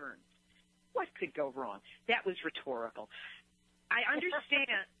caverns. What could go wrong? That was rhetorical. I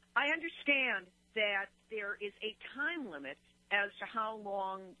understand that there is a time limit as to how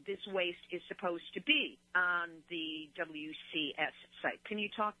long this waste is supposed to be on the WCS site. Can you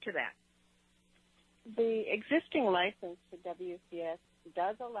talk to that? The existing license for WCS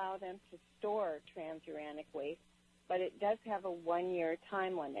does allow them to store transuranic waste, but it does have a 1-year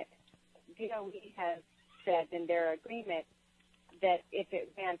time limit. DOE has said in their agreement that if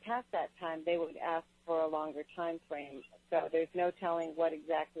it ran past that time, they would ask for a longer time frame. So there's no telling what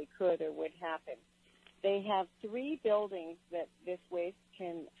exactly could or would happen. They have 3 buildings that this waste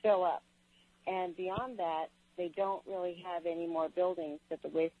can fill up, and beyond that, they don't really have any more buildings that the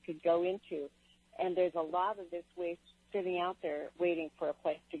waste could go into. And there's a lot of this waste sitting out there waiting for a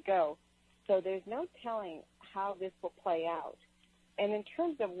place to go. So there's no telling how this will play out. And in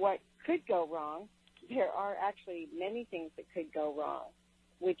terms of what could go wrong, there are actually many things that could go wrong,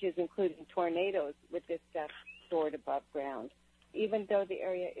 which is including tornadoes with this stuff stored above ground. Even though the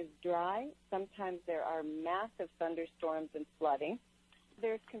area is dry, sometimes there are massive thunderstorms and flooding.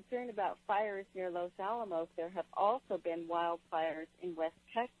 There's concern about fires near Los Alamos. There have also been wildfires in West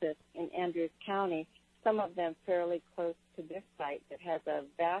Texas in Andrews County some of them fairly close to this site that has a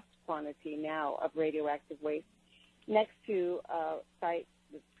vast quantity now of radioactive waste, next to a site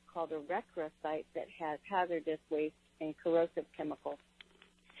that's called a RECRA site that has hazardous waste and corrosive chemicals.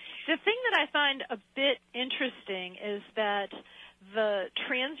 The thing that I find a bit interesting is that the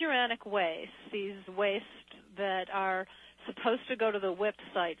transuranic waste, these wastes that are supposed to go to the WIPP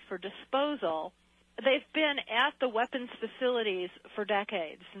site for disposal, they've been at the weapons facilities for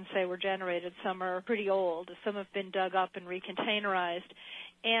decades since they were generated. Some are pretty old. Some have been dug up and recontainerized.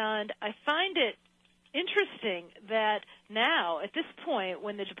 And I find it interesting that now, at this point,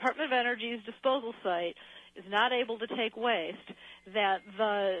 when the Department of Energy's disposal site is not able to take waste, that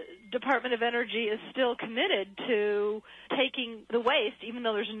the Department of Energy is still committed to taking the waste, even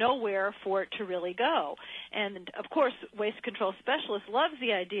though there's nowhere for it to really go. And, of course, Waste Control Specialist loves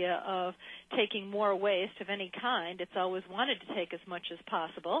the idea of taking more waste of any kind. It's always wanted to take as much as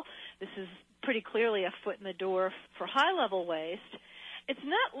possible. This is pretty clearly a foot in the door for high-level waste. It's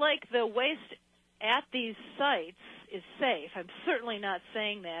not like the waste at these sites is safe. I'm certainly not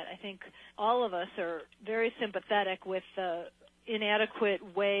saying that. I think all of us are very sympathetic with the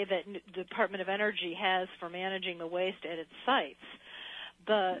inadequate way that the Department of Energy has for managing the waste at its sites.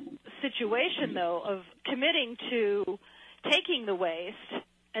 The situation, though, of committing to taking the waste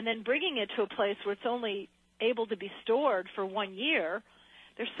and then bringing it to a place where it's only able to be stored for 1 year,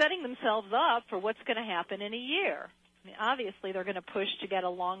 they're setting themselves up for what's going to happen in a year. I mean, obviously, they're going to push to get a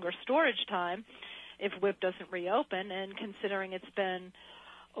longer storage time if WIPP doesn't reopen, and considering it's been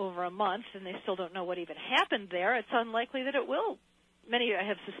over a month and they still don't know what even happened there, it's unlikely that it will. Many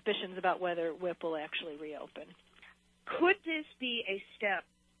have suspicions about whether WIPP will actually reopen. Could this be a step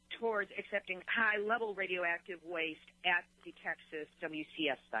towards accepting high-level radioactive waste at the Texas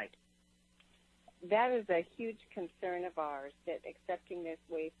WCS site? That is a huge concern of ours, that accepting this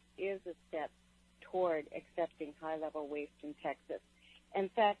waste is a step toward accepting high-level waste in Texas. In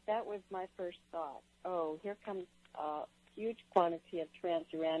fact, that was my first thought. Oh, here comes a huge quantity of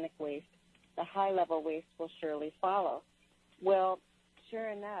transuranic waste. The high-level waste will surely follow. Well, sure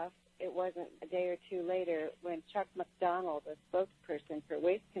enough, it wasn't a day or two later when Chuck McDonald, a spokesperson for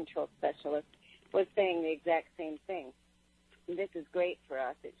Waste Control Specialist, was saying the exact same thing. And this is great for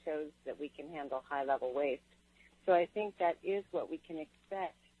us. It shows that we can handle high-level waste. So I think that is what we can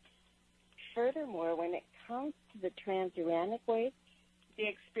expect. Furthermore, when it comes to the transuranic waste, the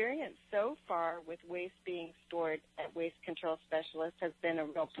experience so far with waste being stored at Waste Control Specialists has been a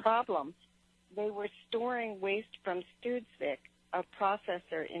real problem. They were storing waste from Studsvik, a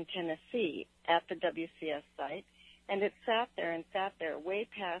processor in Tennessee, at the WCS site, and it sat there way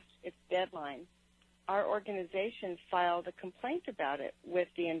past its deadline. Our organization filed a complaint about it with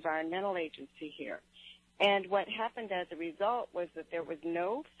the environmental agency here. And what happened as a result was that there was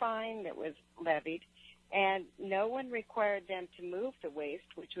no fine that was levied, and no one required them to move the waste,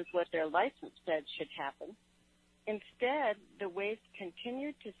 which was what their license said should happen. Instead, the waste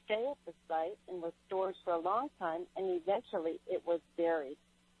continued to stay at the site and was stored for a long time, and eventually it was buried.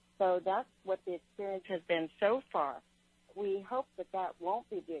 So that's what the experience has been so far. We hope that that won't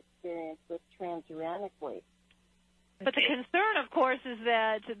be the experience with transuranic waste. But the concern, of course, is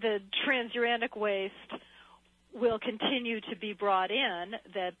that the transuranic waste will continue to be brought in,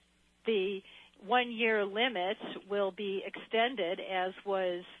 that the 1 year limit will be extended, as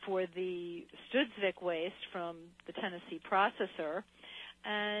was for the Studsvik waste from the Tennessee processor,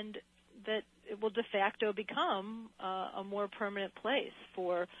 and that it will de facto become a more permanent place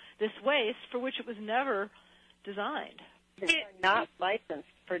for this waste for which it was never designed. They are not licensed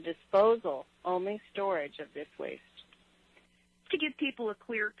for disposal, only storage of this waste. To give people a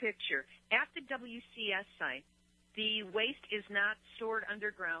clear picture, at the WCS site, the waste is not stored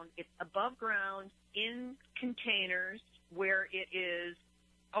underground. It's above ground in containers where it is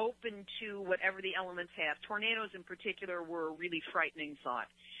open to whatever the elements have. Tornadoes in particular were a really frightening thought.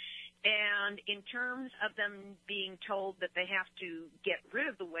 And in terms of them being told that they have to get rid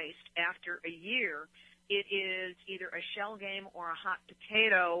of the waste after a year, it is either a shell game or a hot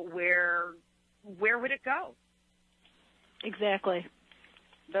potato. Where would it go? Exactly.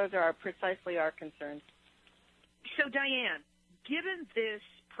 Those are precisely our concerns. So, Diane, given this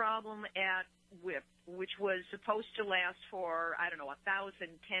problem at WIPP, which was supposed to last for, 1,000,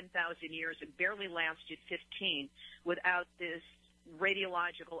 10,000 years, and barely lasted 15 without this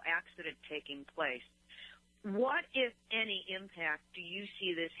radiological accident taking place, what, if any, impact do you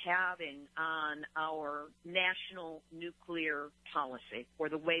see this having on our national nuclear policy or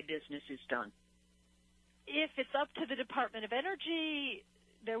the way business is done? If it's up to the Department of Energy,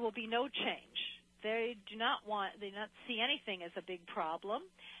 there will be no change. They do not see anything as a big problem,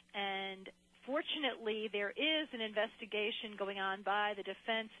 and Fortunately, there is an investigation going on by the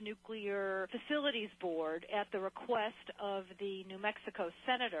Defense Nuclear Facilities Board at the request of the New Mexico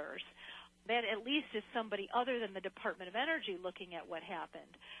senators. That at least is somebody other than the Department of Energy looking at what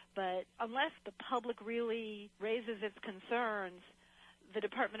happened. But unless the public really raises its concerns, the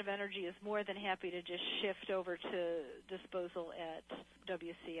Department of Energy is more than happy to just shift over to disposal at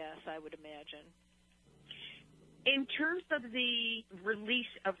WCS, I would imagine. In terms of the release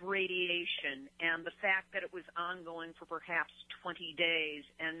of radiation and the fact that it was ongoing for perhaps 20 days,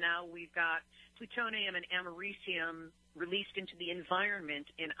 and now we've got plutonium and americium released into the environment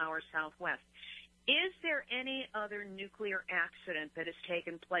in our Southwest, is there any other nuclear accident that has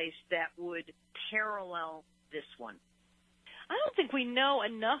taken place that would parallel this one? I don't think we know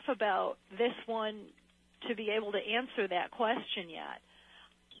enough about this one to be able to answer that question yet.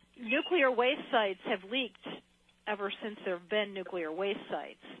 Nuclear waste sites have leaked ever since there have been nuclear waste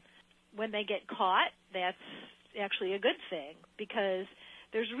sites. When they get caught, that's actually a good thing because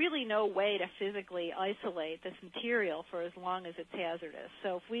there's really no way to physically isolate this material for as long as it's hazardous.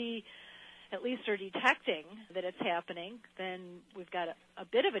 So if we at least are detecting that it's happening, then we've got a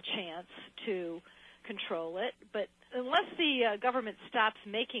bit of a chance to control it. But unless the government stops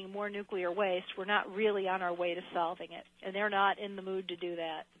making more nuclear waste, we're not really on our way to solving it, and they're not in the mood to do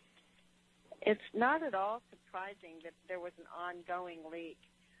that. It's not at all surprising that there was an ongoing leak.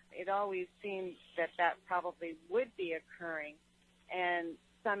 It always seemed that probably would be occurring, and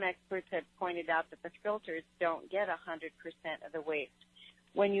some experts have pointed out that the filters don't get 100% of the waste.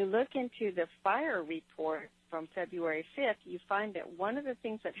 When you look into the fire report from February 5th, you find that one of the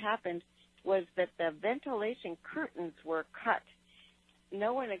things that happened was that the ventilation curtains were cut.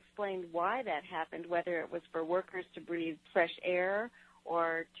 No one explained why that happened, whether it was for workers to breathe fresh air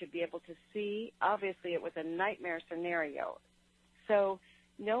or to be able to see. Obviously, it was a nightmare scenario. So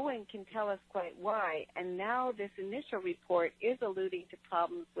no one can tell us quite why. And now this initial report is alluding to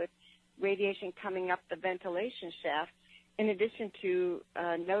problems with radiation coming up the ventilation shaft, in addition to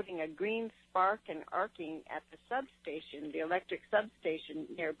noting a green spark and arcing at the substation, the electric substation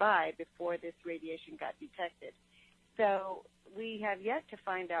nearby, before this radiation got detected. So we have yet to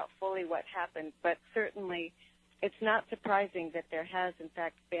find out fully what happened, but certainly it's not surprising that there has, in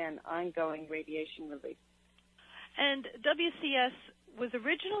fact, been ongoing radiation release. And WCS was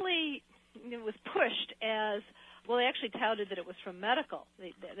originally, was pushed as, well, they actually touted that it was from medical.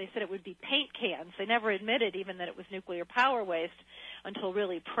 They said it would be paint cans. They never admitted even that it was nuclear power waste until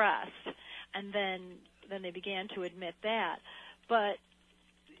really pressed. And then they began to admit that. But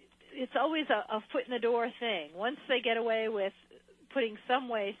it's always a foot in the door thing. Once they get away with putting some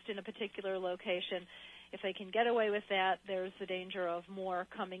waste in a particular location, if they can get away with that, there's the danger of more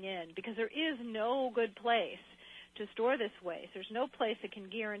coming in, because there is no good place to store this waste. There's no place that can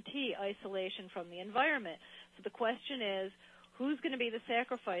guarantee isolation from the environment. So the question is, who's going to be the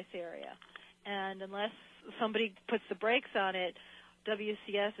sacrifice area? And unless somebody puts the brakes on it,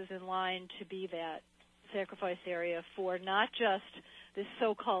 WCS is in line to be that sacrifice area for not just this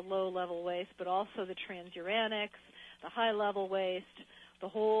so-called low-level waste, but also the transuranics, the high-level waste, the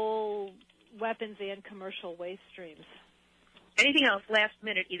whole weapons and commercial waste streams. Anything else? Last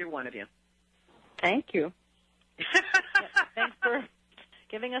minute, either one of you. Thank you. Thanks for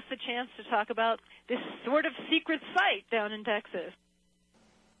giving us the chance to talk about this sort of secret site down in Texas.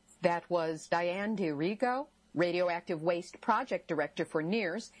 That was Diane DeRigo, Radioactive Waste Project Director for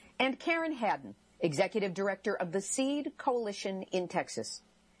NEARS, and Karen Hadden, Executive Director of the SEED Coalition in Texas.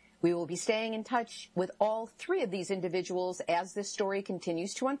 We will be staying in touch with all three of these individuals as this story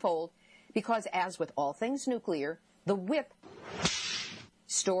continues to unfold, because as with all things nuclear, the WIPP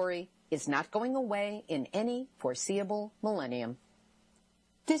story is not going away in any foreseeable millennium.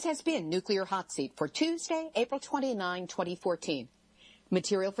 This has been Nuclear Hot Seat for Tuesday, April 29, 2014.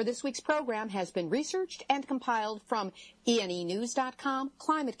 Material for this week's program has been researched and compiled from ENEnews.com,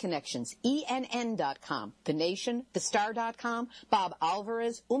 Climate Connections, ENN.com, The Nation, TheStar.com, Bob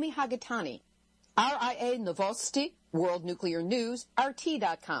Alvarez, Umi Hagatani, RIA Novosti, World Nuclear News,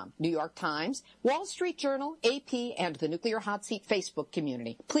 RT.com, New York Times, Wall Street Journal, AP, and the Nuclear Hot Seat Facebook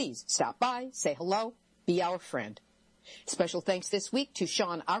community. Please stop by, say hello, be our friend. Special thanks this week to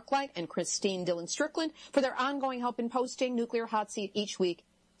Sean Arkwright and Christine Dillon-Strickland for their ongoing help in posting Nuclear Hot Seat each week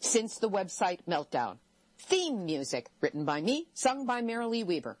since the website meltdown. Theme music written by me, sung by Marilee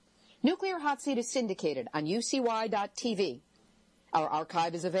Weaver. Nuclear Hot Seat is syndicated on UCY.TV. Our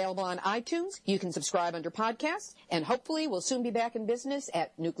archive is available on iTunes. You can subscribe under podcasts, and hopefully we'll soon be back in business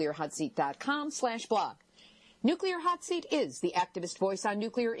at nuclearhotseat.com/blog. Nuclear Hot Seat is the activist voice on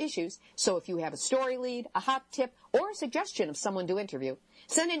nuclear issues, so if you have a story lead, a hot tip, or a suggestion of someone to interview,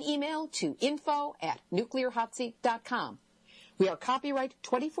 send an email to info@nuclearhotseat.com. We are copyright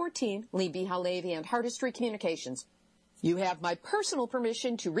 2014, Libbe, HaLevy, and Hardistry Communications. You have my personal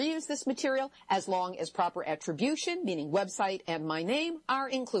permission to reuse this material as long as proper attribution, meaning website and my name, are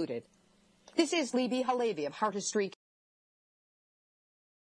included. This is Libbe, HaLevy of Hardistry